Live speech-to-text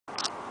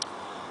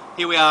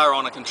Here we are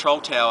on a control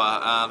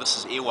tower. This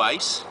is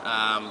Airways,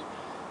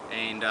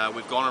 and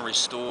we've gone and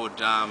restored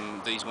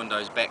these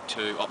windows back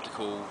to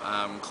optical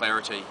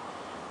clarity.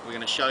 We're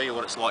going to show you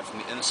what it's like from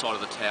the inside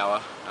of the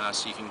tower,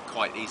 so you can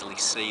quite easily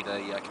see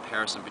the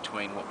comparison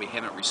between what we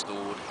haven't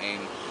restored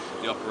and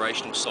the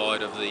operational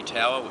side of the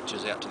tower, which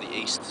is out to the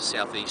east,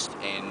 southeast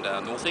and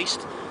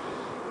northeast.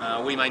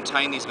 We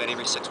maintain these about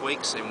every 6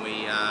 weeks, and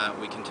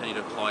we continue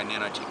to apply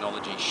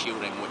nanotechnology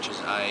shielding, which is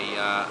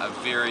a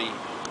very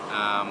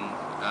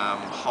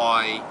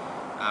high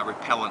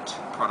repellent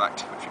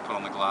product which we put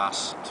on the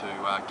glass to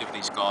give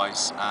these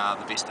guys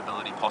the best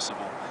ability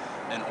possible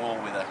in all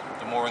weather.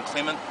 The more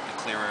inclement, the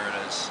clearer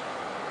it is.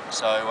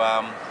 So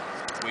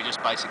we're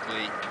just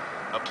basically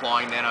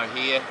applying nano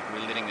here,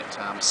 we're letting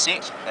it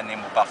set, and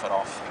then we'll buff it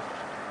off.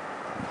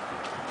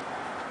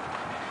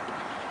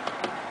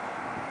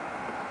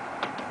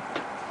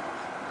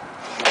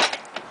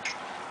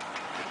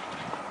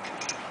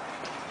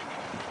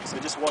 So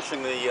just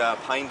washing the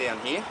pane down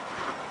here.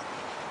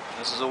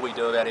 This is all we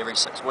do about every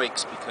 6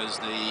 weeks because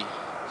the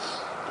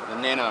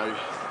nano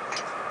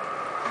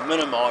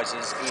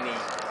minimises any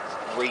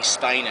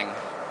restaining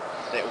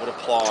that would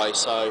apply,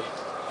 so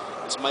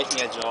it's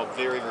making our job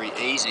very, very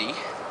easy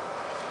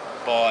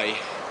by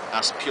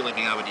us purely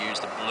being able to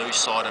use the blue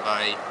side of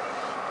a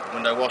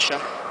window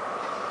washer,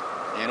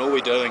 and all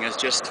we're doing is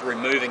just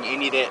removing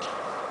any of that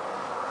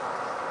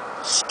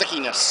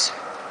stickiness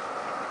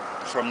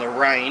from the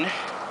rain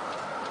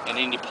and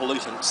any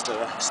pollutants that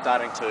are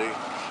starting to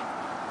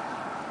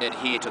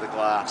adhere to the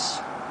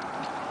glass.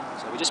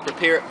 So we just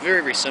prepare it,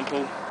 very, very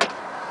simple.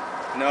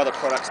 No other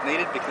products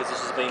needed because this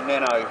has been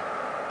nano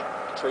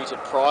treated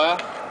prior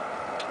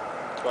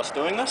to us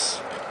doing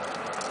this.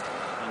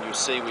 And you'll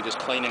see we're just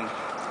cleaning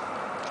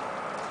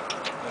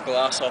the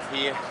glass off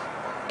here,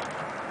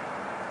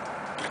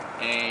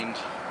 and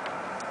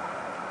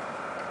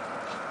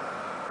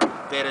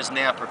that is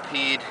now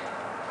prepared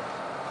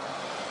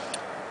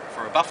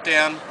for a buff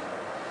down,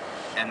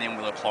 and then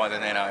we'll apply the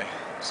nano.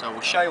 So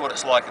we'll show you what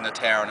it's like in the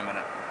tower in a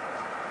minute.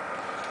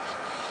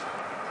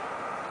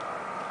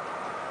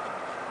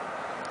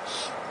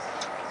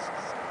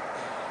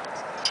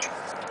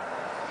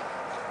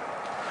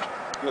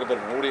 You've got a bit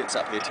of an audience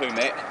up there too,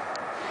 Matt,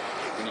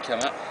 when you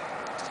come up.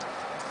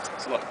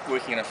 It's like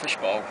working in a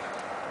fishbowl.